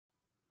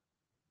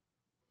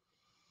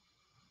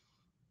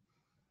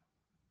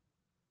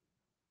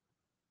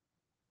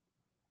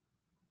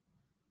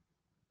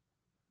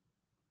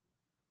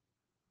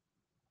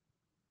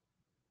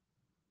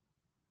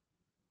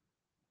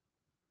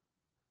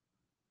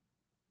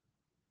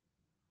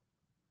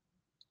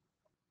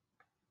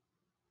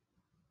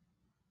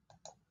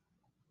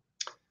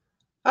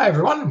Hi,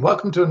 everyone.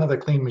 Welcome to another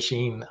Clean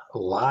Machine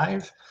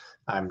Live.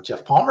 I'm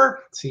Jeff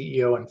Palmer,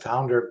 CEO and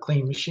founder of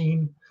Clean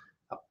Machine,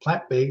 a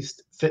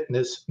plant-based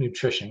fitness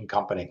nutrition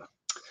company.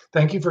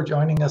 Thank you for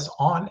joining us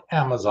on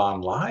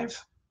Amazon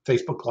Live,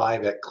 Facebook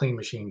Live at Clean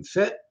Machine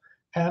Fit,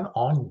 and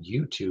on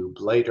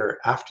YouTube later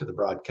after the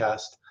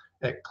broadcast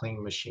at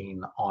Clean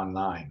Machine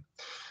Online.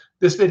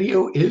 This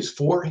video is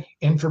for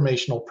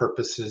informational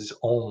purposes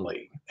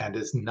only and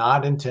is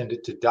not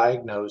intended to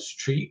diagnose,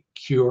 treat,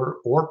 cure,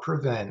 or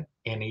prevent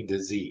any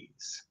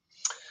disease.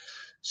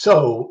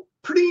 So,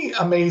 pretty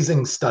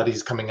amazing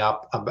studies coming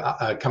out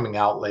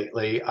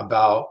lately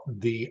about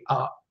the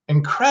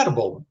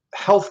incredible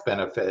health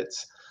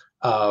benefits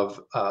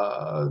of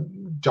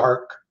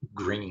dark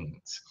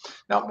greens.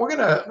 Now we're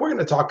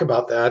gonna talk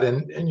about that,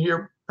 and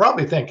you're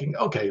probably thinking,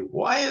 okay,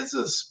 why is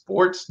a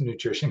sports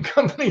nutrition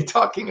company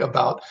talking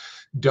about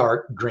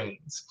dark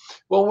greens?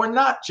 Well, we're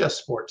not just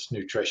sports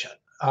nutrition.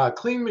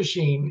 Clean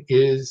Machine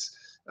is,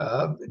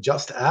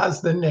 just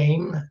as the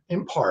name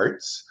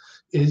imparts,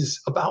 is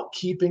about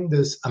keeping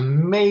this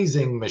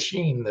amazing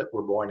machine that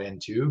we're born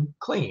into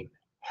clean,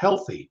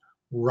 healthy,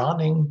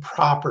 running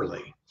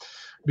properly.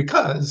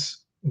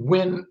 Because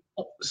when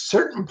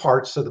certain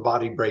parts of the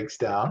body breaks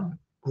down,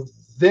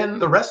 then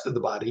the rest of the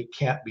body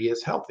can't be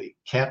as healthy,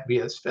 can't be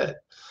as fit.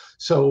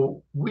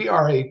 So we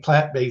are a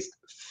plant-based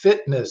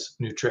fitness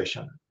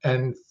nutrition,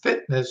 and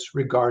fitness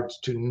regards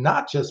to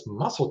not just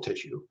muscle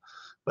tissue,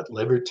 but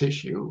liver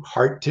tissue,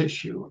 heart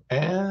tissue,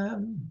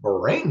 and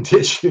brain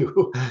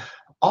tissue.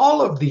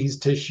 All of these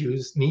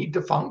tissues need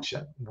to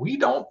function. We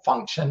don't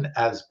function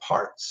as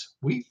parts.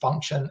 We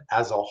function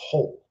as a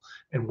whole.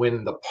 And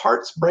when the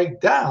parts break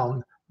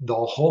down, the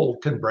whole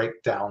can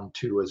break down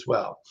too as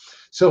well.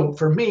 So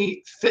for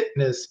me,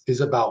 fitness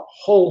is about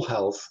whole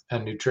health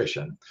and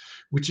nutrition,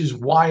 which is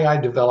why I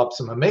developed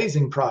some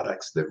amazing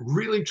products that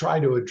really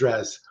try to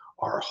address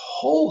our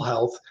whole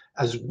health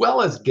as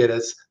well as get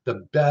us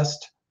the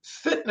best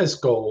fitness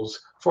goals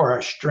for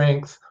our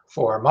strength,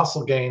 for our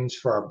muscle gains,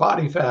 for our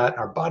body fat,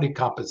 our body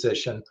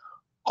composition,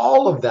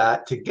 all of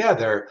that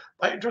together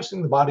by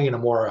addressing the body in a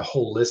more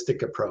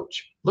holistic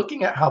approach,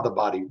 looking at how the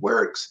body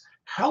works,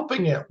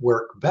 helping it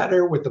work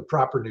better with the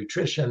proper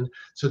nutrition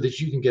so that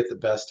you can get the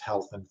best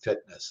health and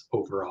fitness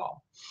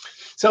overall.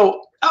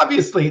 So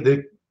obviously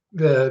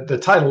the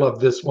title of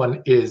this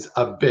one is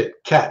a bit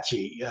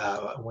catchy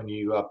when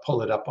you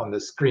pull it up on the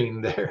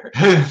screen there.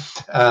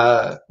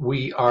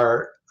 We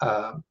are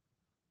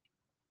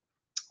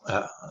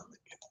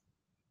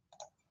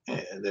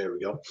there we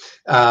go.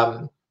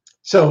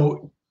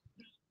 So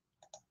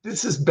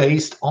this is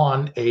based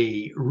on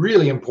a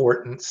really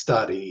important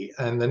study,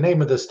 and the name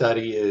of the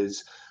study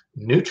is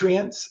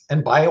Nutrients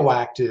and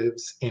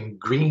Bioactives in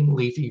Green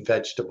Leafy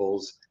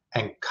Vegetables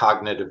and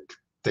Cognitive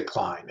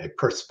Decline, a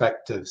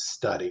prospective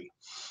study.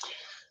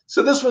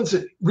 So this one's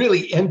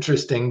really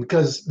interesting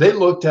because they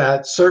looked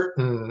at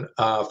certain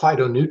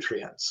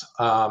phytonutrients,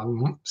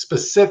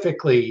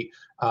 specifically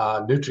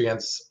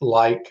nutrients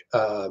like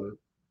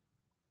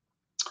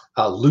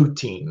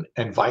lutein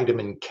and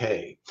vitamin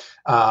K.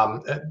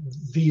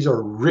 These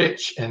are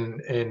rich in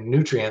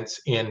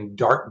nutrients in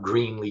dark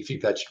green leafy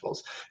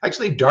vegetables.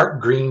 Actually, dark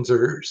greens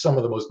are some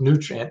of the most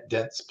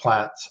nutrient-dense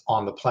plants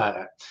on the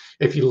planet.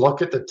 If you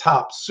look at the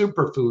top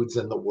superfoods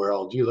in the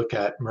world, you look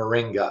at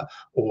moringa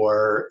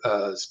or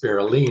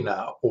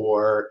spirulina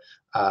or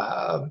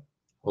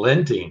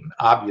lentil,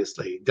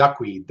 obviously,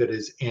 duckweed that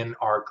is in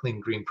our clean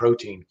green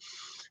protein.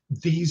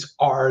 These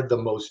are the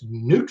most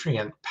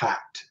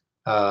nutrient-packed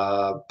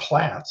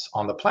plants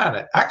on the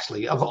planet,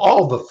 actually, of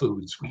all the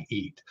foods we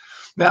eat.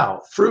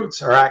 Now,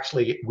 fruits are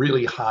actually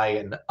really high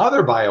in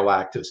other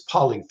bioactives,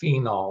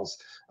 polyphenols,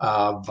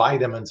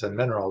 vitamins, and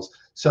minerals.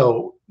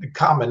 So the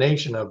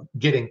combination of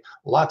getting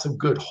lots of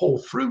good whole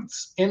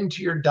fruits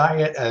into your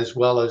diet as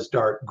well as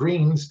dark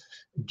greens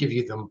give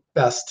you the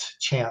best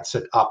chance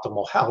at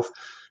optimal health.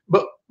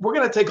 But we're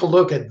going to take a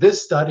look at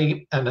this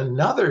study and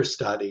another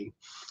study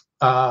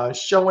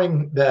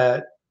showing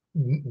that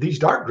these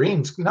dark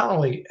greens not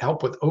only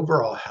help with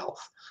overall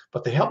health,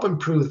 but they help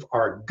improve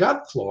our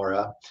gut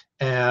flora,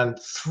 and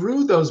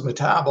through those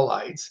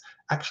metabolites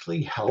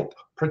actually help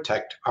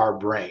protect our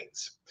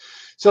brains.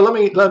 So let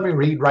me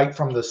read right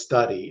from the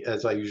study,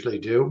 as I usually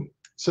do.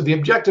 So the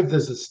objective of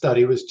this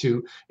study was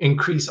to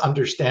increase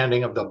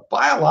understanding of the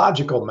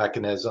biological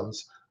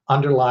mechanisms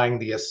underlying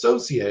the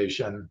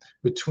association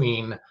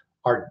between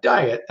our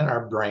diet and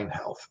our brain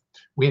health.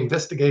 We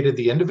investigated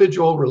the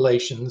individual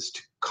relations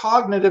to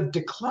cognitive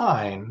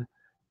decline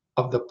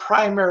of the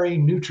primary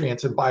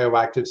nutrients and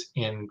bioactives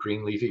in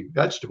green leafy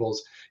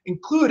vegetables,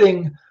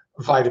 including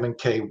vitamin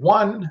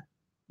K1,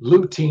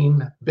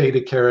 lutein,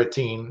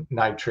 beta-carotene,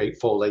 nitrate,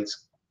 folates,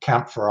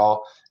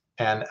 camphorol,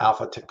 and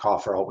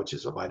alpha-tocopherol, which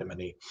is a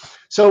vitamin E.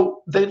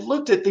 So they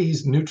looked at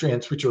these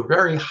nutrients, which are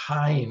very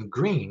high in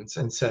greens,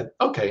 and said,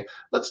 okay,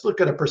 let's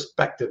look at a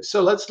perspective.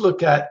 So let's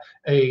look at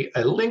a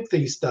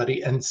lengthy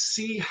study and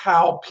see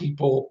how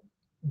people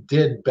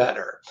did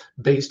better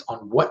based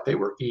on what they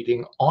were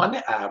eating on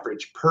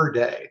average per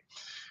day.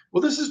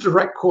 Well, this is a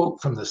direct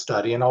quote from the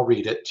study, and I'll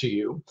read it to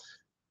you.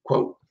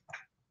 Quote,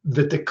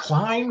 the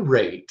decline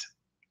rate,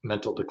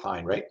 mental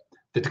decline rate,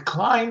 the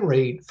decline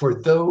rate for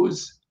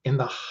those in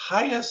the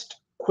highest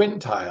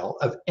quintile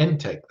of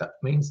intake, that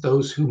means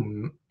those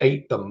who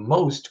ate the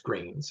most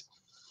greens.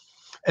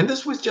 And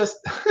this was just,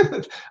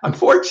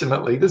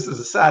 unfortunately, this is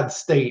a sad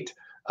state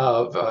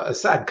of a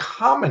sad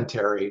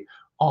commentary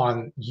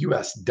on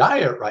US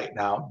diet right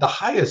now. The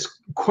highest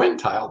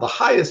quintile, the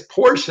highest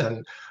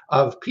portion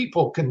of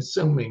people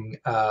consuming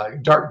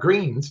dark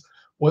greens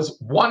was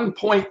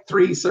 1.3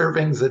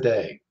 servings a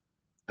day.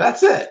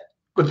 That's it.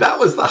 But that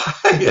was the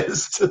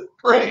highest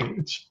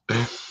range.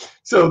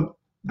 So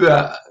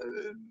the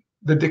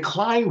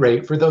decline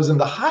rate for those in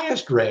the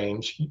highest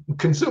range,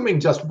 consuming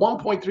just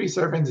 1.3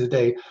 servings a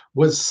day,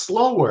 was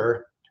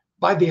slower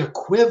by the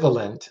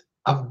equivalent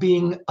of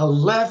being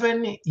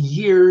 11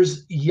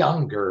 years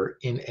younger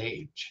in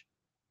age.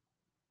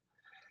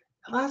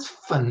 Now, that's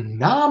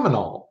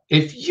phenomenal.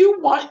 If you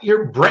want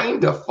your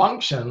brain to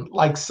function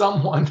like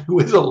someone who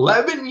is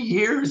 11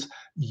 years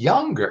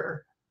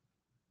younger,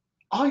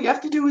 all you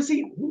have to do is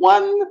eat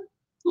one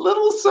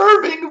little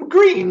serving of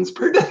greens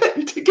per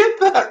day to get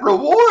that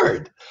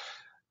reward.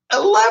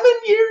 11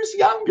 years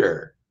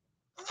younger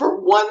for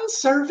one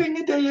serving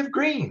a day of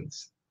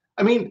greens.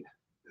 I mean,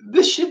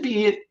 this should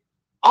be an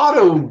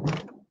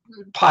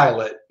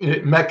autopilot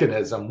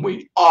mechanism.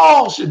 We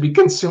all should be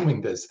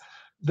consuming this.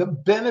 The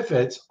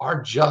benefits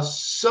are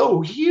just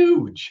so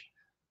huge.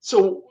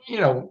 So,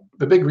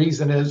 the big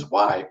reason is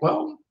why?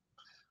 Well,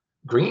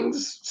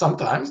 greens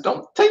sometimes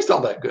don't taste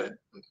all that good.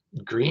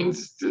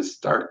 Greens just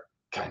start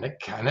kind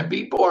of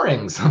be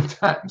boring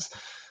sometimes.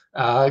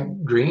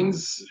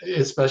 Greens,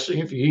 especially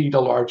if you eat a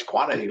large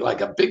quantity,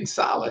 like a big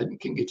salad,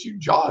 can get you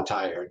jaw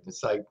tired.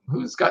 It's like,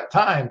 who's got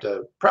time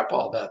to prep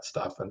all that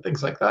stuff and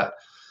things like that?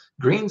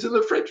 Greens in the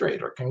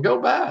refrigerator can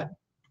go bad.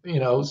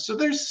 So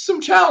there's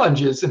some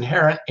challenges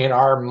inherent in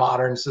our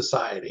modern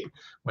society.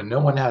 When no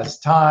one has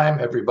time,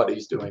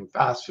 everybody's doing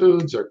fast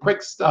foods or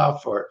quick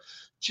stuff, or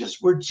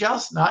we're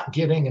just not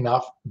getting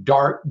enough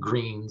dark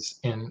greens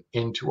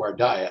into our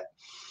diet.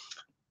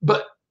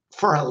 But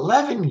for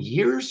 11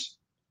 years,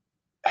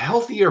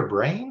 healthier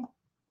brain,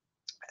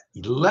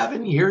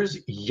 11 years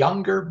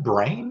younger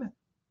brain,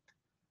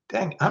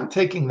 dang, I'm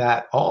taking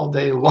that all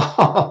day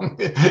long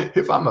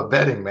if I'm a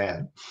betting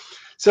man.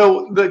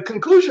 So the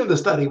conclusion of the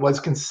study was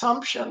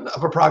consumption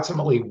of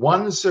approximately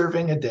one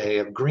serving a day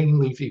of green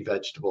leafy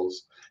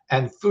vegetables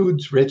and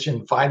foods rich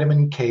in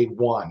vitamin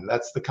K1.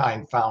 That's the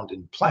kind found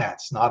in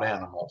plants, not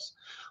animals.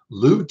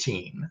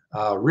 Lutein,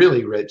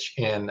 really rich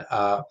in,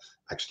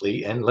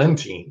 actually, in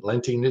lentine.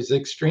 Lentine is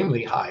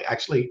extremely high.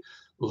 Actually,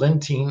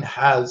 lentine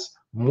has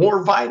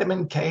more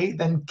vitamin K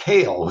than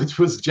kale, which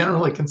was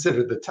generally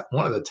considered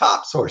one of the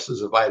top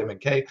sources of vitamin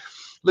K.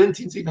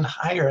 Lentine's even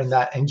higher in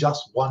that in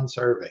just one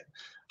serving.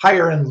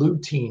 Higher in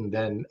lutein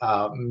than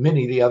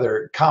many of the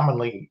other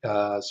commonly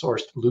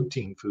sourced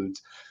lutein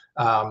foods.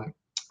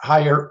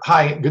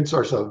 Good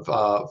source of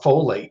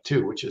folate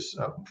too, which is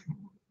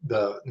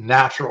the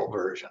natural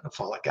version of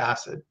folic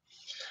acid.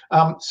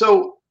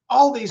 So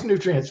all these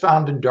nutrients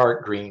found in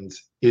dark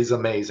greens is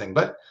amazing.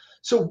 But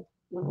so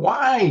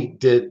why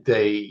did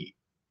they,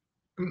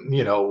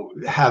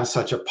 have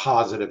such a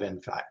positive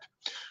impact?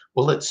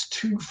 Well, it's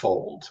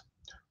twofold.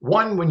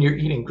 One, when you're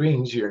eating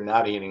greens, you're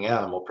not eating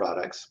animal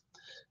products.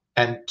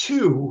 And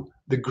two,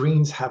 the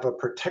greens have a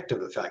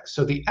protective effect.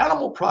 So the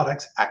animal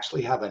products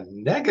actually have a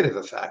negative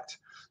effect.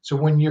 So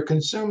when you're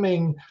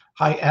consuming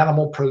high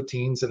animal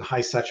proteins and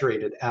high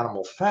saturated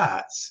animal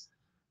fats,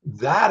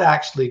 that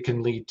actually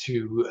can lead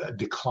to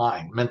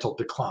decline, mental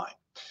decline.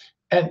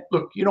 And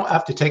look, you don't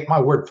have to take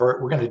my word for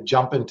it. We're going to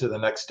jump into the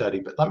next study,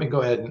 but let me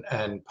go ahead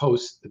and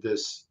post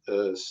this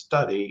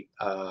study.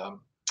 Let's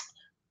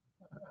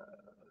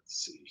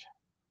see.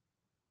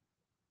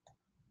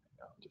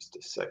 Just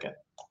a second.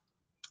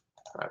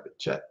 Private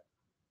chat.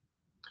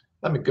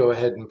 Let me go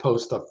ahead and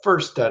post the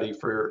first study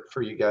for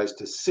you guys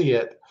to see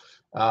it.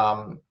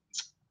 Let's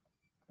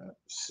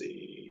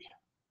see.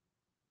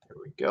 Here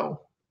we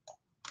go.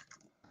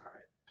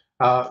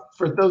 All right.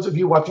 For those of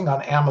you watching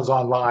on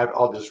Amazon Live,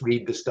 I'll just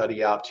read the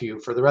study out to you.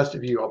 For the rest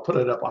of you, I'll put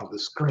it up on the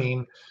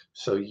screen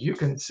so you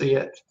can see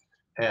it,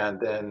 and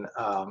then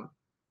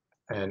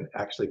and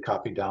actually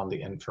copy down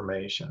the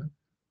information.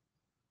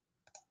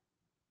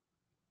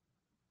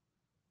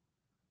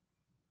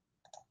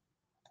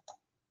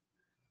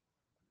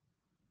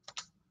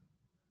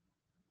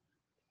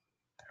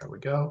 There we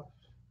go.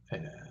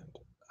 And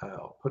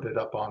I'll put it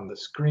up on the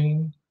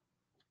screen.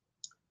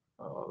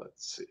 Oh,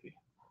 let's see.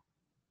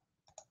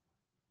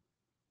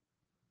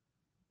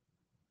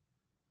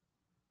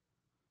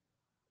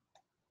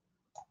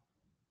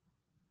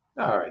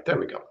 All right, there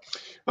we go.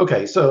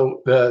 Okay,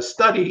 so the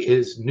study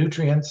is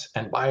Nutrients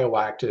and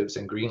Bioactives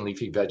in Green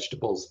Leafy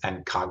Vegetables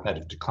and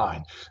Cognitive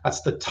Decline.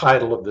 That's the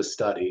title of the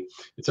study.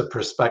 It's a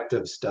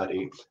prospective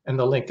study, and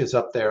the link is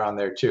up there on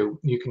there too.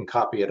 You can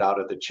copy it out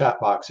of the chat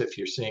box if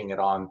you're seeing it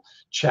on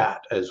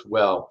chat as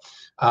well.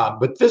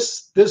 But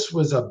this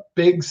was a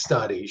big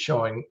study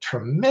showing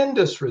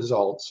tremendous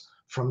results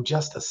from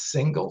just a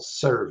single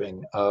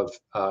serving of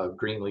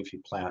green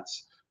leafy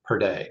plants per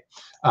day.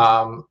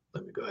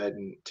 Let me go ahead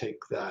and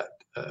take that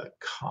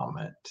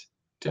comment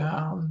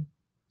down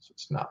so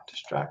it's not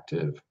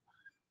distractive.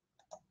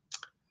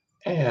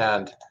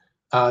 And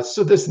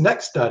so this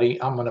next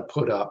study I'm going to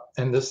put up,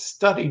 and the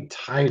study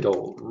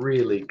title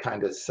really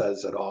kind of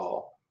says it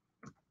all.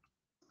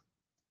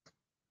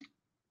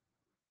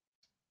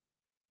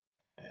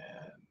 And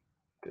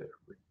there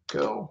we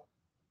go.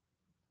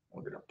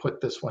 We're going to put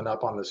this one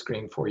up on the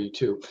screen for you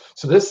too.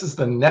 So this is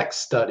the next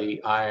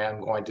study I am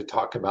going to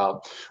talk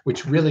about,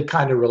 which really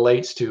kind of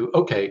relates to,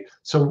 okay,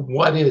 so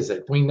what is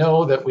it? We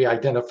know that we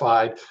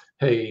identified,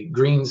 hey,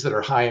 greens that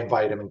are high in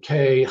vitamin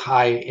K,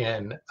 high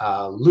in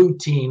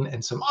lutein,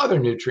 and some other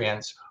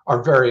nutrients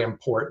are very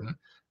important.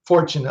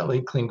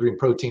 Fortunately, clean green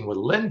protein with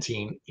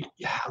lentine,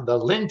 the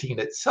lentine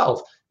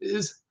itself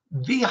is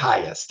the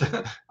highest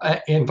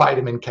in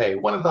vitamin K,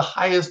 one of the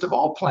highest of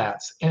all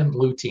plants in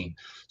lutein.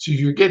 So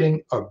you're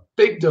getting a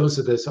big dose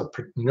of this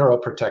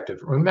neuroprotective.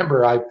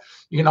 Remember,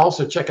 you can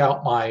also check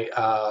out my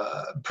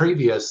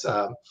previous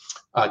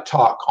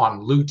talk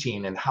on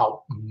lutein and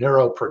how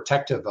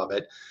neuroprotective of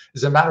it.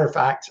 As a matter of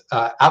fact,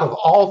 out of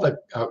all the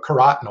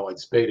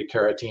carotenoids, beta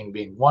carotene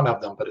being one of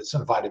them, but it's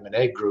in a vitamin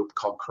A group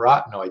called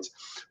carotenoids,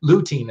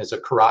 lutein is a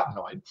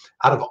carotenoid.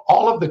 Out of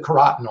all of the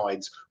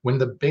carotenoids, when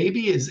the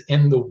baby is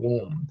in the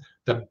womb,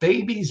 the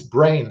baby's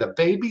brain, the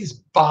baby's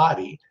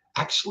body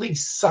actually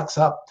sucks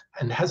up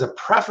and has a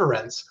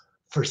preference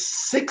for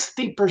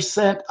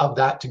 60% of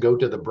that to go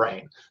to the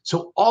brain.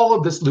 So all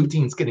of this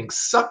lutein is getting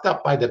sucked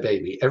up by the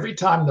baby. Every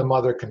time the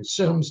mother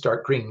consumes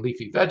dark green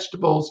leafy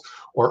vegetables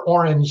or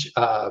orange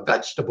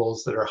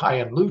vegetables that are high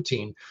in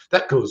lutein,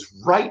 that goes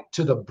right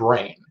to the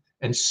brain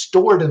and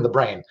stored in the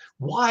brain.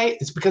 Why?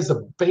 It's because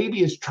the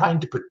baby is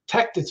trying to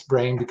protect its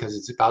brain because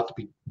it's about to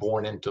be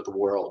born into the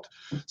world.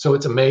 So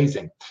it's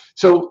amazing.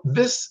 So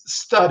this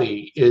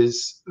study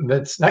is,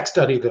 this next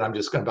study that I'm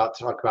just about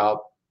to talk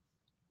about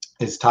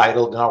is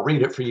titled, and I'll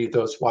read it for you,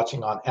 those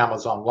watching on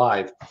Amazon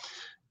Live.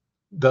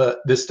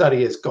 This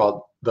study is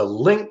called The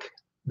Link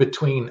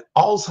Between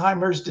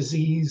Alzheimer's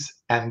Disease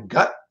and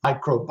Gut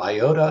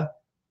Microbiota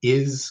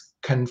is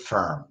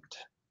Confirmed.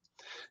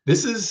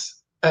 This is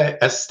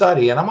a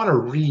study, and I'm going to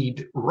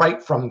read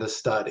right from the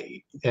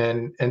study.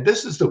 And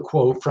this is the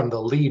quote from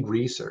the lead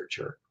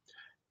researcher.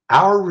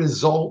 Our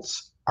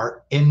results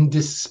are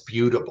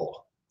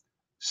indisputable.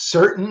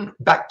 Certain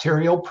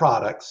bacterial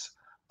products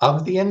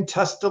of the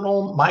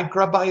intestinal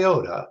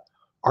microbiota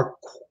are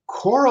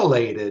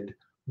correlated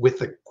with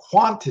the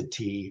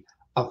quantity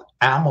of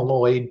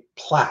amyloid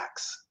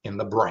plaques in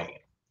the brain.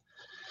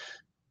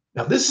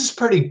 Now, this is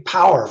pretty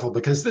powerful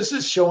because this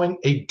is showing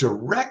a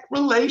direct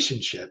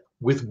relationship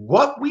with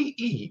what we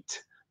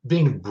eat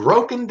being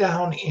broken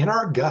down in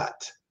our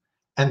gut,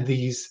 and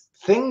these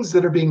things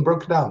that are being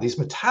broken down, these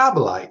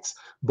metabolites,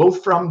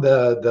 both from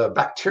the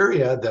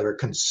bacteria that are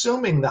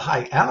consuming the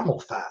high animal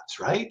fats,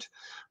 right?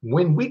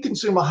 When we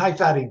consume a high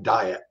fatty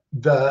diet,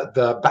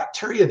 the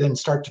bacteria then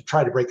start to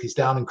try to break these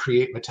down and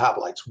create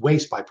metabolites,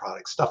 waste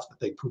byproducts, stuff that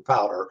they poop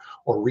out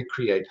or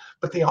recreate.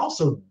 But they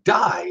also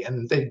die,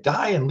 and they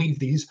die and leave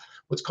these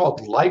what's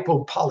called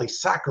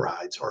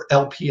lipopolysaccharides, or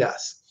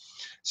LPS.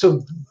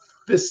 So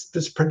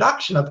this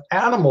production of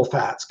animal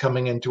fats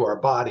coming into our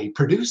body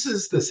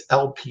produces this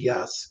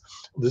LPS,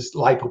 this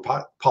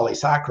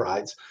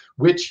lipopolysaccharides,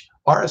 which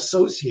are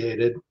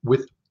associated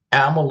with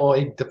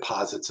amyloid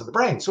deposits in the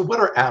brain. So what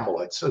are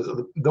amyloids?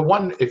 So the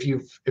one, if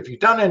you've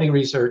done any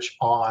research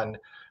on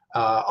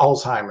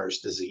Alzheimer's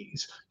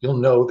disease, you'll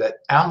know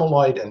that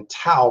amyloid and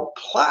tau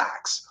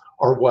plaques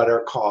are what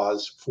are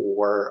cause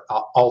for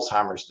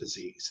Alzheimer's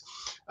disease.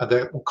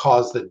 That will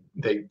cause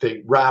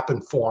they wrap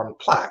and form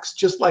plaques.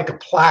 Just like a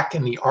plaque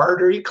in the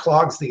artery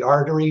clogs the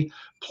artery,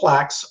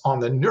 plaques on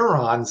the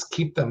neurons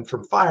keep them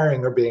from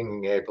firing or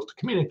being able to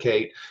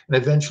communicate, and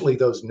eventually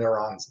those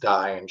neurons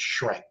die and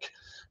shrink.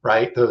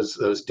 Right,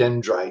 those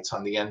dendrites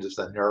on the end of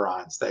the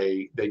neurons,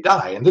 they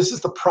die, and this is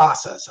the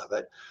process of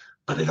it.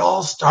 But it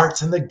all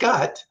starts in the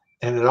gut,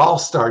 and it all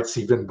starts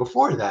even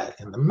before that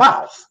in the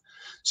mouth.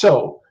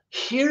 So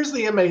here's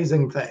the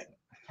amazing thing.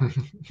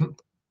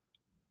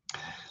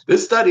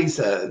 This study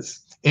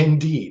says,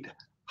 indeed,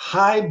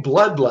 high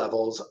blood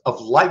levels of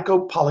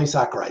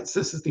lipopolysaccharides,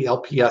 this is the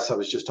LPS I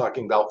was just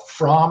talking about,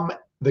 from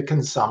the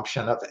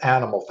consumption of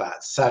animal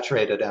fats,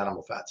 saturated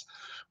animal fats,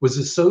 was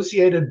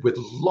associated with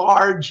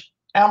large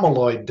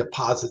amyloid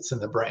deposits in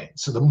the brain.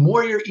 So the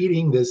more you're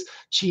eating this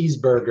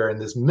cheeseburger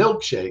and this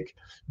milkshake,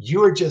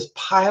 you're just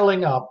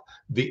piling up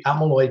the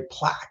amyloid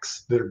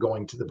plaques that are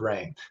going to the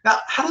brain. Now,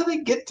 how do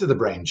they get to the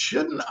brain?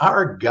 Shouldn't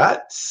our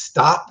gut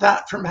stop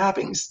that from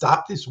happening,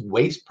 stop these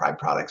waste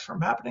byproducts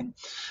from happening?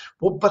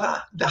 Well,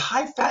 but the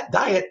high-fat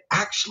diet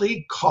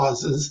actually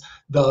causes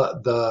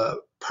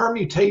the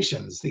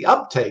permutations, the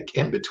uptake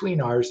in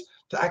between ours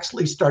to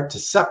actually start to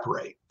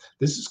separate.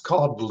 This is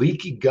called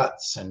leaky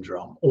gut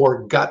syndrome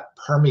or gut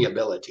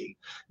permeability.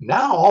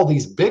 Now all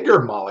these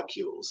bigger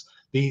molecules,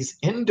 these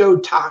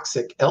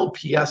endotoxic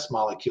LPS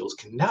molecules,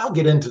 can now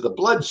get into the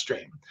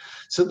bloodstream.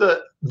 So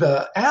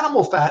the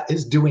animal fat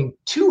is doing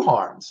two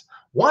harms.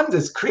 One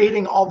is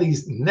creating all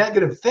these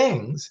negative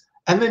things,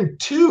 and then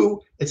two,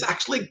 it's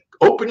actually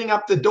opening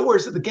up the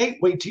doors of the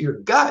gateway to your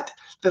gut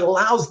that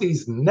allows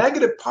these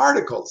negative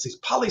particles, these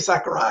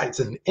polysaccharides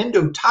and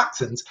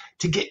endotoxins,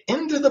 to get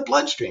into the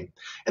bloodstream.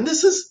 And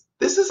this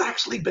has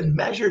actually been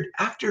measured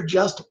after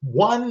just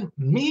one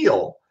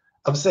meal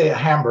of, say, a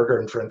hamburger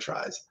and French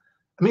fries.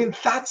 I mean,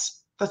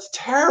 that's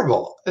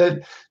terrible.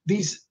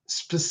 These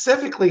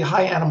specifically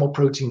high animal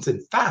proteins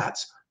and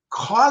fats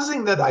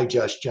causing the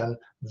digestion,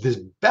 this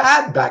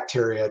bad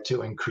bacteria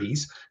to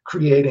increase,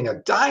 creating a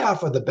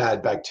die-off of the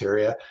bad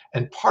bacteria,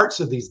 and parts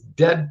of these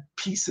dead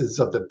pieces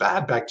of the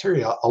bad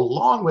bacteria,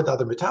 along with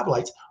other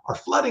metabolites, are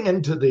flooding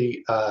into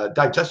the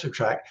digestive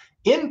tract,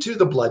 into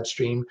the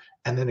bloodstream,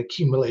 and then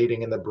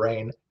accumulating in the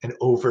brain. And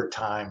over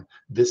time,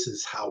 this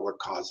is how we're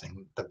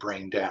causing the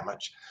brain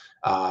damage,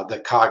 the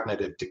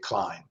cognitive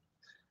decline.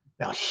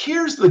 Now,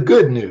 here's the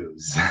good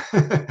news.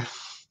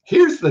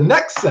 Here's the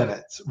next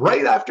sentence,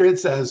 right after it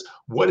says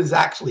what is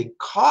actually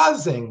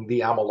causing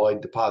the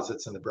amyloid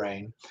deposits in the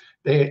brain.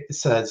 It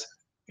says,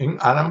 and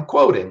I'm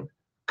quoting,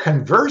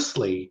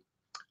 conversely,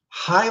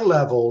 high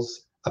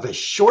levels of a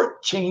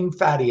short chain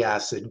fatty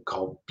acid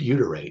called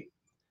butyrate,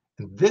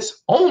 and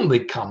this only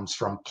comes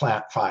from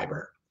plant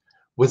fiber,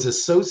 was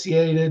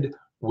associated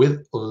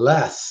with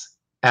less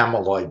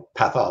amyloid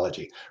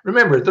pathology.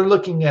 Remember, they're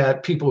looking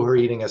at people who are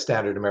eating a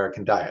standard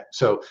American diet.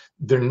 So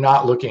they're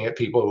not looking at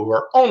people who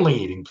are only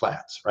eating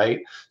plants, right?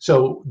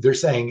 So they're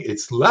saying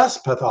it's less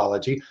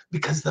pathology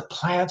because the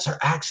plants are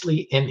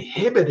actually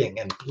inhibiting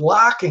and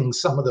blocking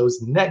some of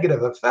those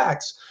negative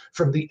effects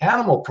from the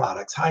animal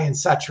products, high in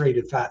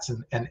saturated fats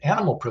and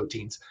animal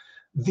proteins.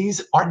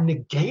 These are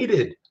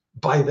negated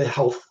by the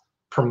health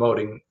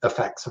promoting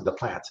effects of the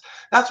plants.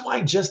 That's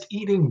why just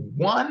eating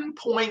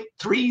 1.3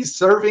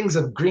 servings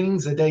of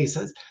greens a day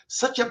says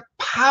such a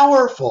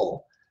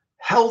powerful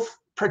health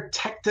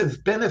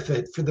protective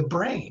benefit for the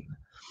brain.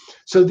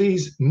 So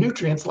these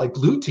nutrients like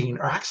lutein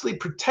are actually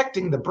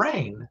protecting the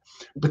brain,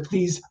 but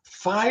these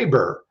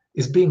fiber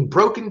is being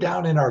broken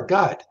down in our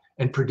gut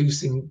and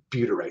producing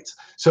butyrates.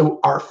 So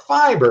our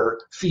fiber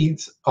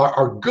feeds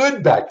our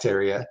good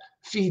bacteria,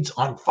 feeds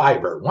on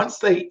fiber. Once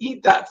they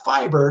eat that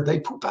fiber, they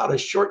poop out a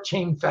short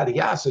chain fatty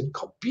acid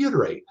called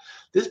butyrate.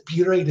 This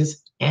butyrate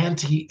is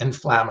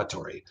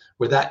anti-inflammatory,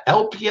 where that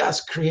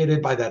LPS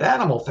created by that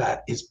animal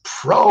fat is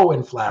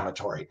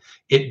pro-inflammatory.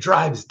 It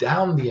drives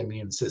down the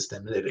immune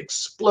system. It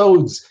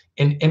explodes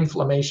in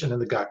inflammation in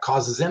the gut,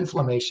 causes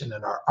inflammation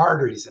in our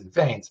arteries and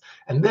veins,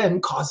 and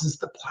then causes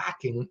the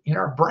plaquing in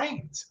our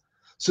brains.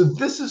 So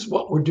this is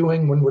what we're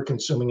doing when we're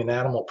consuming an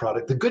animal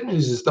product. The good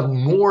news is the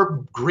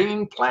more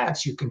green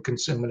plants you can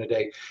consume in a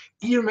day,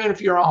 even if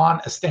you're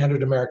on a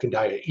standard American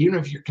diet, even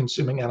if you're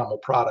consuming animal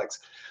products,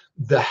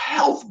 the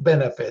health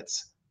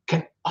benefits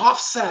can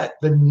offset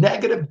the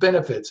negative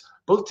benefits,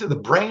 both to the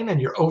brain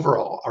and your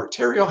overall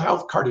arterial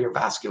health,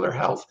 cardiovascular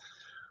health,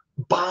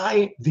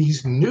 by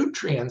these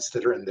nutrients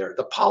that are in there,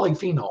 the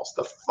polyphenols,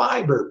 the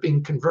fiber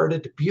being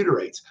converted to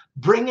butyrates,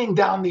 bringing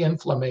down the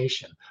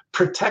inflammation,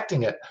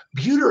 protecting it.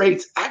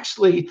 Butyrates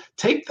actually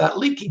take that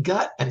leaky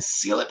gut and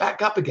seal it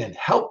back up again,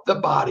 help the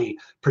body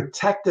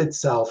protect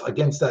itself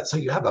against that. So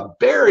you have a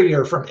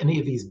barrier from any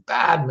of these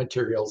bad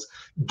materials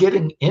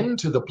getting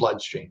into the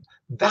bloodstream.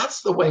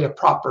 That's the way a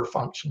proper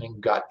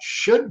functioning gut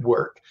should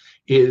work,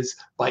 is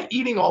by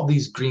eating all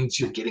these greens,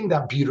 you're getting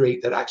that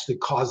butyrate that actually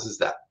causes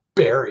that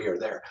barrier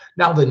there.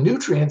 Now the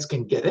nutrients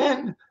can get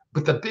in,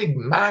 but the big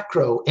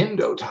macro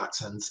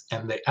endotoxins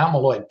and the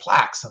amyloid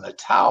plaques and the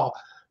tau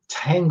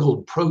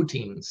tangled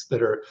proteins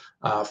that are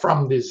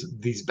from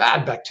these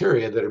bad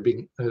bacteria that are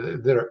being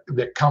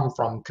that come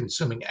from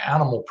consuming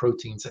animal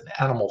proteins and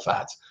animal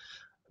fats.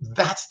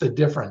 That's the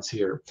difference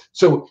here.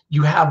 So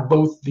you have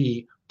both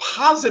the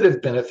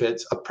positive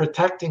benefits of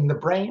protecting the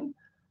brain,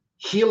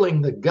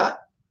 healing the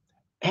gut,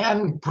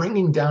 and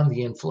bringing down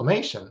the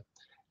inflammation.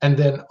 And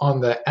then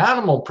on the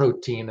animal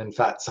protein and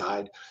fat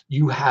side,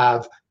 you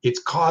have it's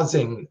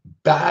causing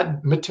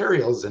bad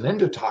materials and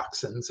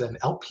endotoxins and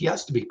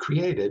LPS to be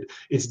created.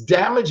 It's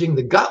damaging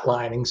the gut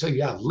lining, so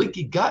you have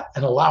leaky gut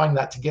and allowing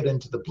that to get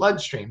into the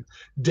bloodstream,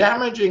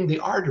 damaging the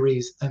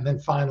arteries, and then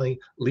finally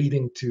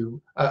leading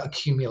to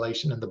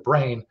accumulation in the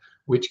brain,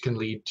 which can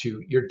lead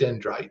to your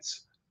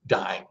dendrites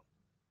dying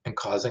and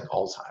causing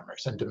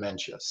Alzheimer's and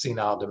dementia,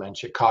 senile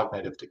dementia,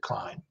 cognitive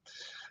decline.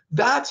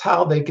 That's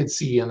how they could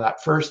see in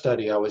that first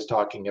study I was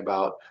talking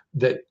about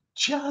that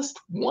just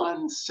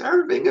one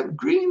serving of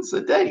greens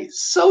a day,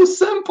 so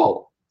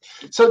simple,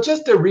 So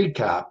just to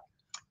recap,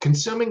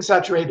 consuming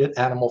saturated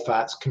animal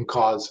fats can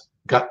cause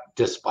gut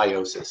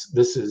dysbiosis.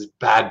 This is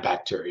bad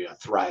bacteria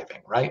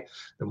thriving, right?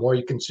 The more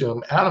you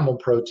consume animal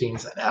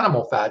proteins and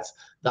animal fats,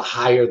 the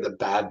higher the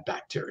bad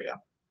bacteria.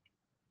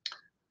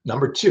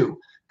 Number two,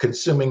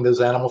 consuming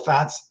those animal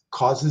fats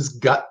causes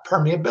gut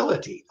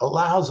permeability,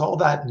 allows all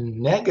that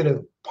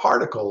negative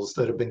particles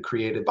that have been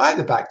created by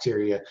the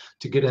bacteria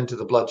to get into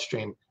the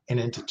bloodstream and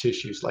into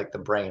tissues like the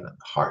brain and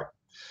the heart.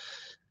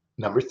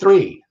 Number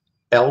three,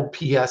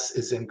 LPS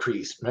is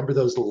increased. Remember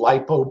those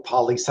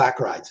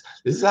lipopolysaccharides.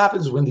 This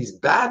happens when these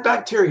bad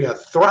bacteria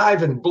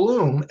thrive and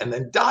bloom and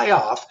then die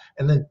off,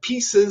 and then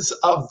pieces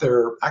of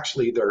their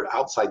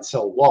outside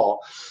cell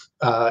wall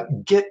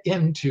get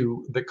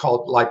into the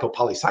called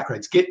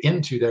lipopolysaccharides, get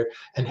into there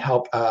and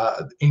help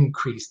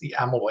increase the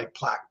amyloid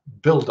plaque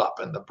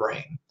buildup in the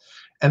brain.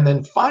 And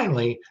then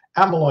finally,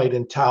 amyloid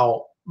and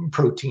tau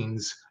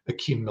proteins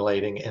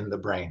accumulating in the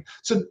brain.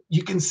 So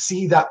you can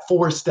see that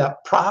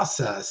four-step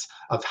process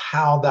of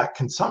how that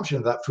consumption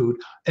of that food,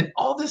 and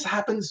all this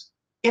happens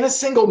in a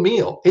single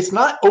meal. It's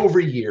not over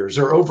years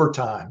or over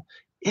time.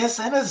 It's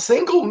in a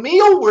single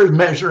meal we're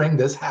measuring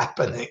this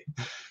happening.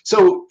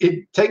 So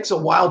it takes a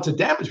while to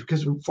damage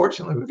because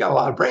unfortunately we've got a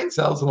lot of brain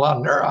cells and a lot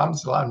of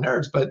neurons, a lot of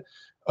nerves, but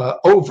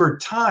over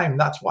time,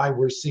 that's why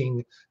we're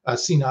seeing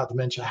senile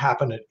dementia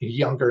happen at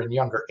younger and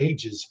younger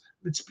ages.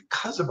 It's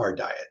because of our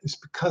diet. It's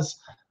because,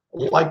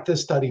 like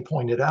this study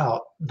pointed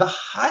out, the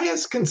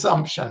highest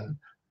consumption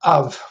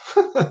of,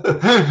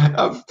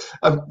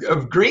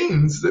 of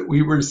greens that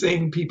we were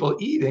seeing people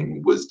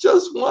eating was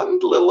just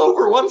little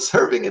over one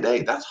serving a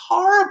day. That's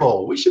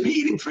horrible. We should be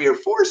eating 3 or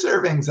 4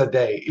 servings a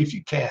day if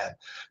you can,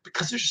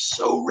 because they're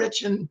so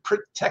rich in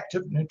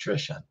protective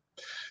nutrition.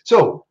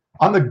 So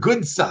on the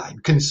good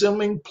side,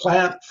 consuming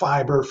plant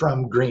fiber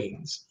from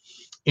greens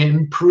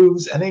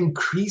improves and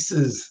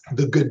increases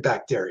the good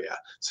bacteria.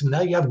 So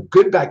now you have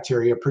good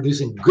bacteria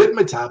producing good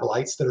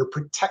metabolites that are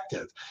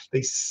protective.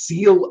 They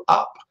seal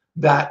up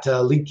that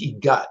leaky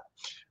gut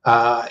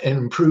and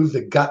improve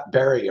the gut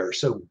barrier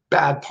so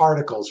bad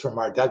particles from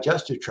our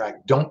digestive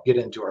tract don't get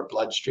into our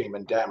bloodstream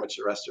and damage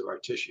the rest of our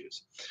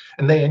tissues.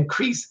 And they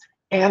increase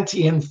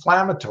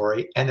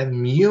anti-inflammatory and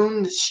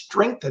immune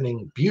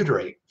strengthening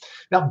butyrate.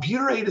 Now,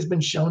 butyrate has been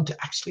shown to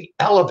actually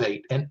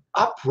elevate and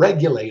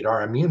upregulate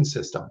our immune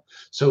system.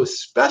 So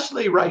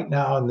especially right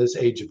now in this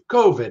age of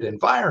COVID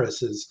and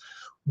viruses,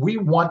 we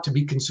want to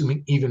be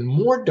consuming even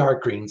more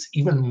dark greens,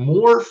 even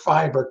more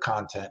fiber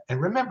content.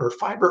 And remember,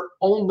 fiber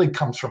only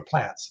comes from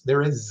plants.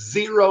 There is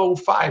 0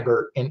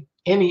 fiber in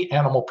any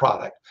animal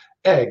product.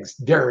 Eggs,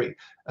 dairy,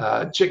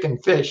 chicken,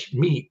 fish,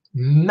 meat,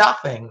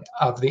 nothing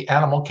of the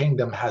animal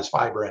kingdom has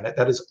fiber in it.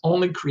 That is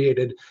only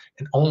created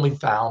and only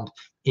found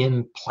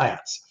in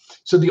plants.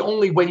 So the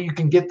only way you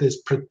can get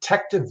this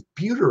protective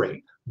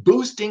butyrate,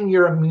 boosting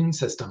your immune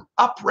system,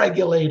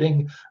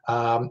 upregulating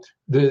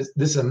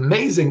this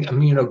amazing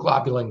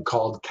immunoglobulin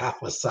called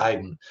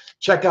cathelicidin.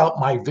 Check out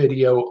my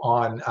video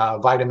on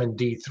vitamin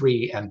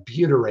D3 and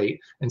butyrate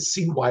and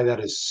see why that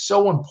is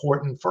so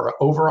important for our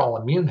overall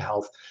immune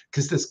health,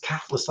 because this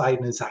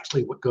cathelicidin is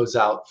actually what goes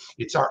out.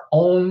 It's our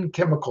own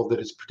chemical that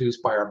is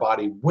produced by our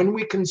body. When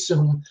we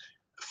consume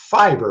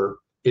fiber,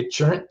 it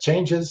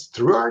changes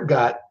through our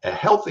gut, a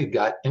healthy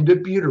gut, into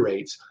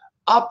butyrates,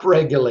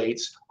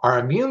 upregulates our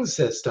immune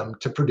system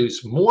to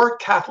produce more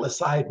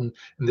cathelicidin,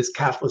 and this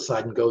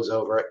cathelicidin goes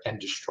over and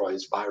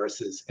destroys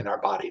viruses in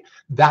our body.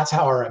 That's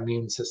how our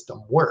immune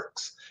system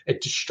works.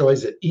 It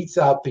destroys it, eats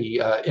out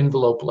the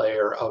envelope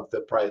layer of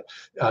the,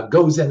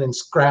 goes in and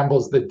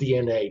scrambles the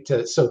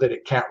DNA so that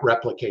it can't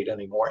replicate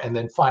anymore, and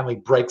then finally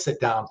breaks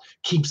it down,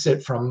 keeps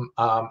it from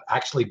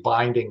actually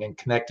binding and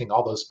connecting.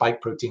 All those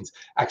spike proteins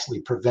actually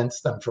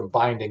prevents them from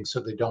binding so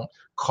they don't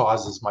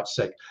cause as much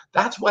sick.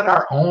 That's what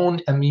our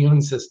own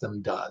immune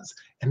system does.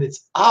 And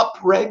it's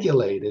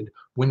upregulated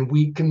when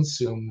we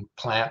consume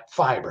plant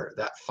fiber.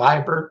 That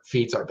fiber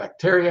feeds our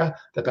bacteria.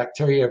 The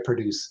bacteria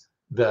produce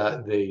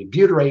the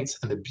butyrates,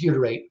 and the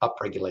butyrate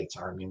upregulates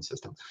our immune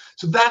system.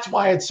 So that's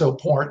why it's so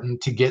important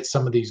to get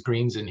some of these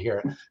greens in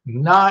here,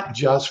 not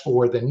just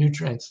for the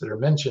nutrients that are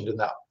mentioned in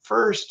that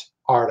first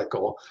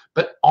article,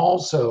 but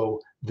also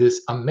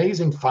this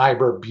amazing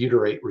fiber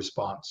butyrate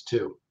response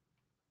too.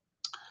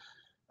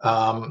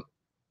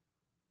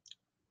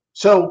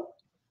 So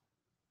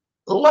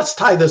let's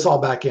tie this all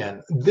back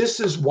in. This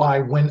is why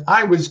when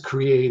I was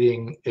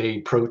creating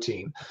a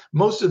protein,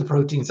 most of the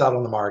proteins out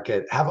on the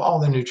market have all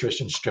the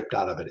nutrition stripped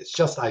out of it. It's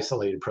just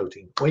isolated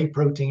protein. Whey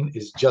protein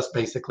is just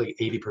basically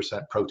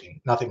 80% protein,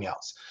 nothing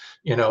else.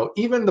 You know,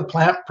 even the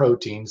plant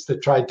proteins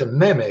that tried to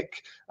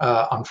mimic,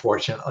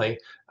 unfortunately,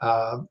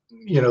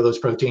 you know, those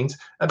proteins,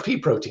 pea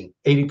protein,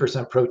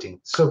 80% protein.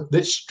 So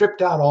they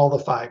stripped out all the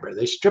fiber.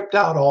 They stripped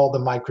out all the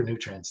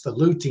micronutrients, the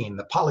lutein,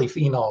 the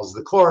polyphenols,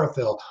 the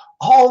chlorophyll,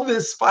 all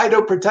this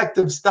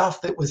phytoprotective stuff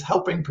that was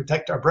helping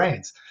protect our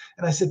brains.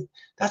 And I said,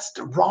 that's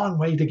the wrong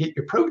way to get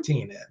your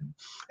protein in.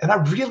 And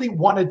I really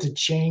wanted to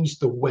change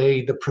the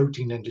way the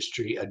protein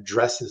industry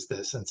addresses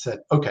this and said,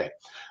 okay,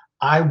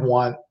 I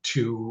want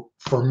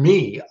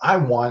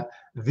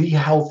the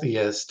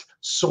healthiest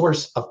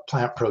source of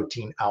plant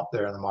protein out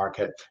there in the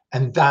market.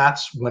 And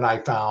that's when I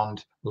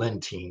found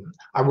Lintein.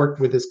 I worked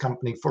with this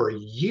company for a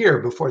year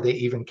before they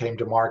even came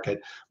to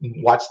market,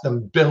 watched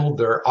them build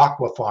their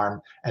aqua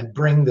farm and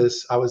bring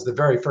this. I was the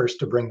very first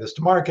to bring this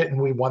to market, and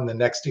we won the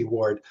next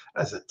award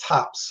as a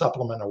top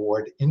supplement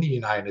award in the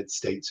United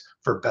States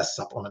for best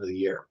supplement of the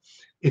year.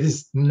 It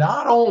is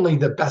not only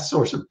the best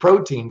source of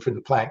protein for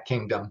the plant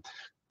kingdom,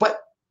 but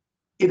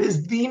it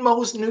is the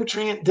most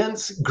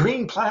nutrient-dense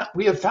green plant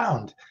we have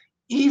found,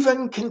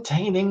 even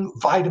containing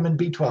vitamin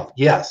B12.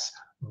 Yes,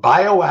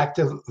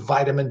 bioactive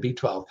vitamin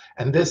B12.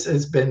 And this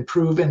has been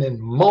proven in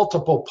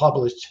multiple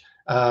published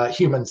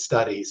human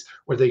studies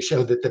where they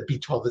show that the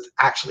B12 is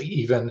actually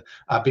even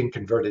being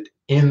converted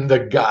in the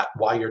gut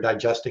while you're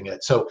digesting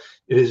it. So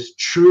it is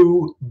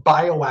true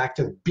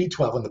bioactive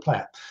B12 in the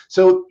plant.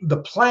 So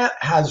the plant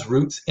has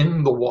roots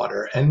in the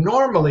water, and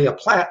normally a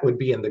plant would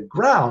be in the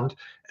ground,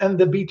 and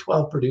the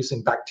B12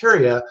 producing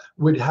bacteria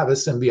would have a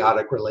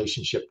symbiotic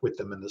relationship with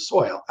them in the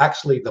soil.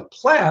 Actually, the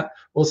plant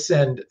will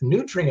send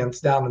nutrients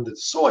down into the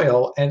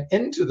soil and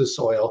into the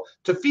soil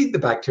to feed the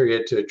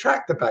bacteria, to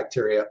attract the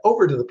bacteria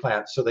over to the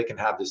plant so they can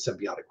have this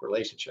symbiotic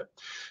relationship.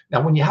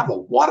 Now, when you have a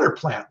water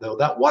plant, though,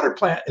 that water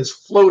plant is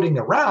floating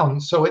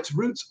around, so its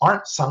roots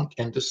aren't sunk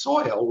into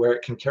soil where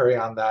it can carry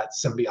on that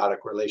symbiotic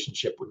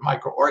relationship with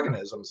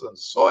microorganisms in the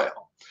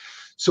soil.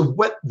 So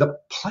what the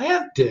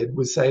plant did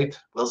was say,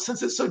 well,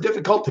 since it's so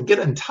difficult to get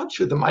in touch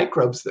with the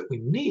microbes that we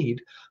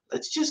need,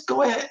 let's just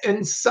go ahead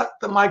and suck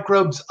the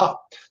microbes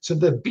up. So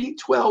the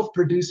B12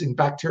 producing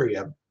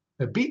bacteria,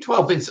 the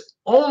B12 is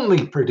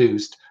only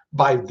produced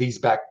by these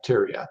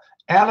bacteria.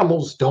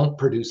 Animals don't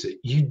produce it.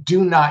 You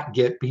do not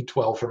get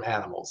B12 from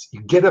animals.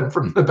 You get them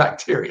from the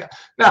bacteria.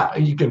 Now,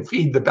 you can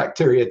feed the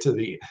bacteria to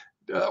the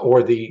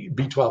or the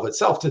B12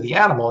 itself to the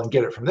animal and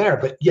get it from there.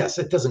 But yes,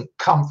 it doesn't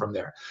come from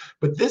there.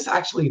 But this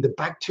actually, the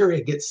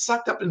bacteria gets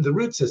sucked up into the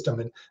root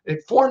system and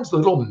it forms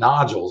little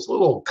nodules,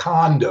 little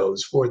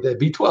condos for the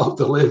B12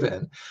 to live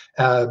in,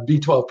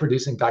 B12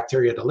 producing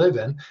bacteria to live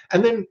in.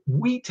 And then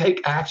we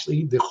take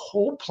actually the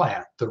whole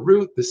plant, the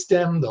root, the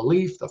stem, the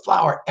leaf, the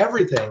flower,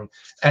 everything,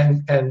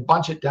 and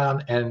bunch it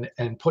down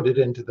and put it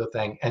into the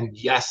thing. And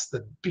yes,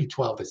 the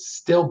B12 is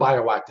still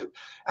bioactive.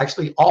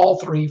 Actually, all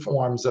three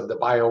forms of the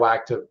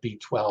bioactive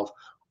B12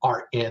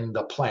 are in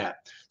the plant.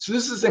 So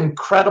this is an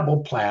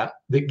incredible plant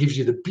that gives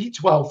you the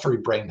B12 for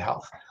your brain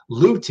health.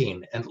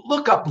 Lutein, and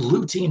look up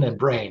lutein and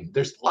brain.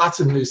 There's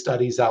lots of new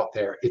studies out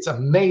there. It's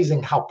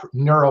amazing how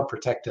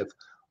neuroprotective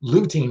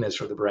lutein is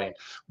for the brain.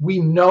 We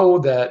know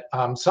that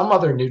some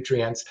other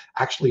nutrients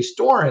actually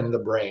store in the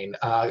brain.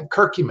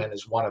 Curcumin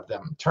is one of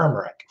them,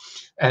 turmeric.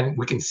 And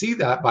we can see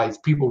that by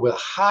people with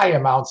high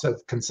amounts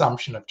of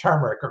consumption of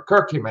turmeric or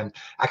curcumin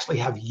actually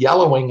have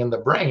yellowing in the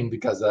brain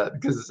because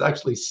it's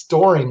actually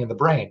storing in the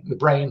brain. The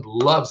brain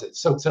loves it,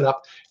 soaks it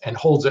up, and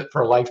holds it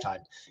for a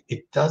lifetime.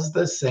 It does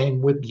the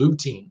same with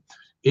lutein.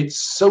 It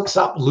soaks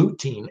up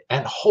lutein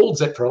and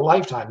holds it for a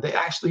lifetime. They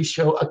actually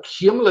show a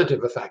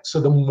cumulative effect. So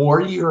the more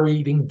you're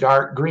eating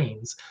dark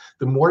greens,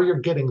 the more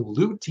you're getting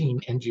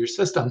lutein into your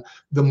system,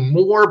 the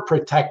more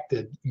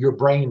protected your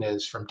brain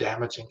is from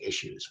damaging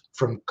issues,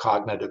 from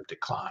cognitive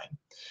decline.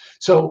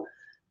 So,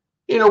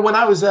 you know, when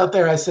I was out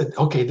there, I said,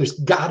 okay, there's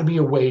got to be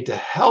a way to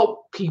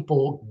help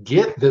people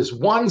get this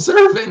one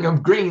serving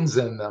of greens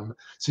in them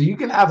so you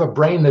can have a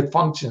brain that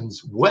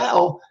functions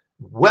well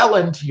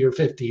into your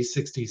 50s,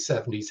 60s,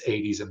 70s,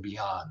 80s, and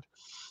beyond.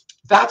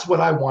 That's what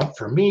I want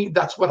for me.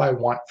 That's what I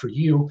want for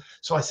you.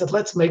 So I said,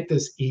 let's make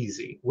this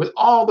easy. With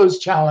all those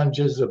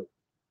challenges of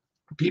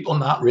people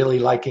not really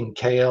liking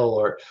kale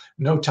or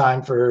no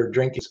time for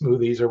drinking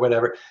smoothies or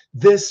whatever,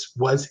 this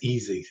was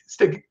easy.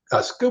 Stick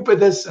a scoop of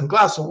this in a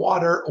glass of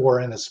water or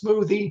in a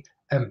smoothie,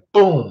 and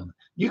boom,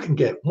 you can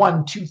get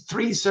 1, 2,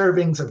 3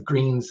 servings of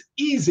greens,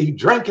 easy,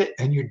 drink it,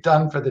 and you're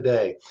done for the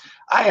day.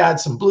 I add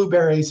some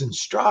blueberries and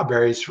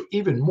strawberries for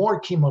even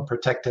more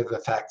chemoprotective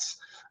effects,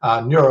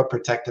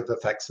 neuroprotective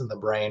effects in the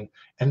brain,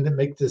 and to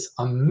make this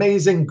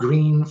amazing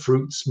green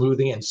fruit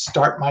smoothie and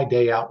start my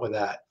day out with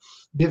that.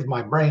 Give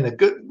my brain a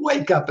good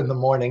wake up in the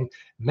morning,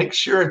 make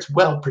sure it's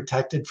well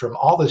protected from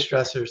all the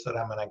stressors that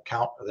I'm going to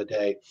encounter for the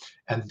day.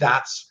 And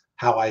that's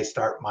how I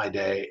start my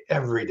day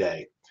every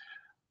day.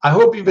 I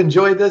hope you've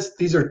enjoyed this.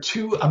 These are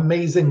 2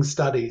 amazing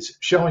studies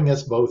showing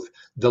us both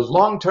the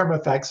long-term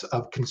effects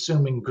of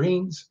consuming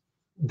greens,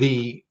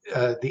 the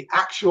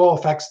actual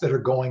effects that are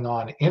going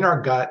on in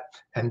our gut,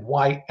 and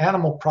why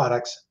animal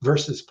products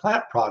versus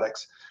plant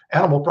products.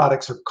 Animal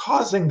products are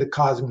causing the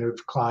cognitive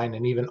decline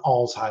and even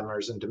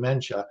Alzheimer's and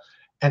dementia,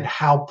 and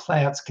how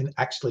plants can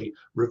actually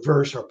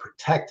reverse or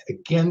protect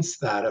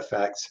against that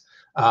effects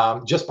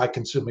just by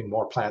consuming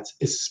more plants,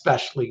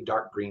 especially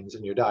dark greens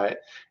in your diet.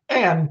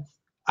 And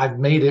I've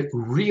made it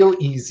real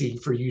easy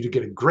for you to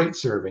get a great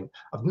serving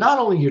of not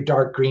only your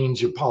dark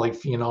greens, your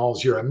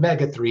polyphenols, your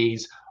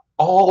omega-3s,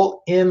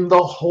 all in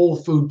the whole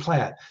food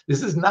plant.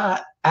 This is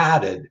not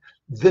added.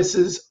 This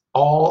is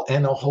all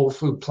in a whole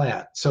food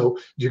plant. So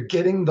you're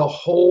getting the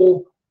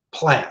whole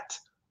plant,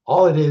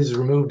 All it is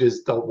removed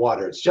is the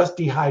water. It's just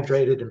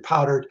dehydrated and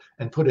powdered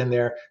and put in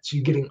there. So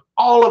you're getting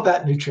all of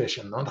that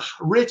nutrition, one of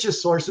the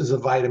richest sources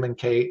of vitamin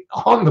K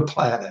on the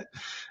planet.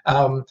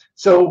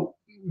 So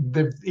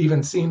they've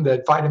even seen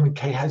that vitamin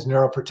K has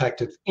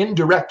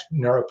indirect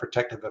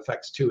neuroprotective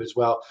effects too as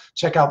well.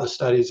 Check out the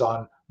studies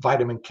on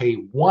vitamin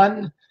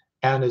K1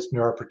 and its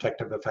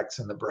neuroprotective effects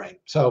in the brain.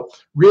 So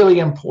really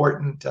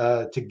important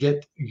to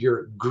get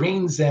your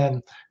greens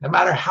in. No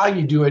matter how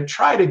you do it,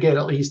 try to get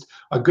at least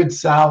a good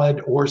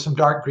salad or some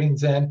dark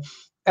greens in.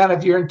 And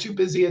if you're in too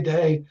busy a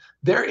day,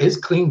 there is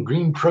clean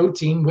green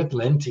protein with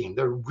lentil,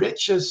 the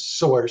richest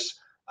source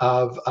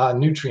of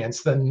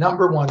nutrients, the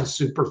 #1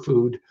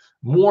 superfood,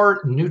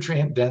 more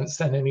nutrient dense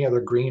than any other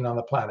green on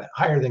the planet,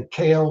 higher than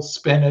kale,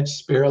 spinach,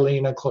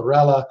 spirulina,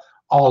 chlorella,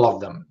 all of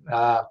them.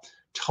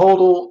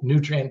 Total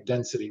nutrient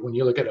density when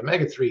you look at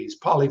omega-3s,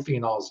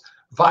 polyphenols,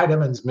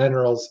 vitamins,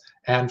 minerals,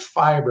 and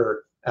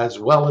fiber, as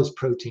well as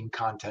protein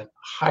content,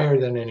 higher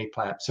than any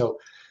plant. So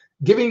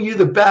giving you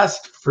the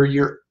best for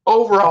your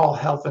overall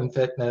health and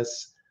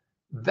fitness.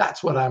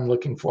 That's what I'm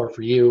looking for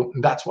you.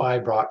 And that's why I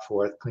brought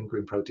forth Clean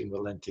Green Protein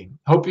with lentil.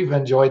 Hope you've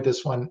enjoyed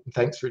this one.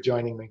 Thanks for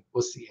joining me.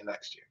 We'll see you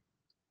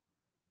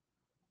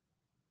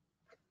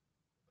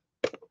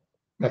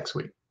next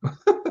week.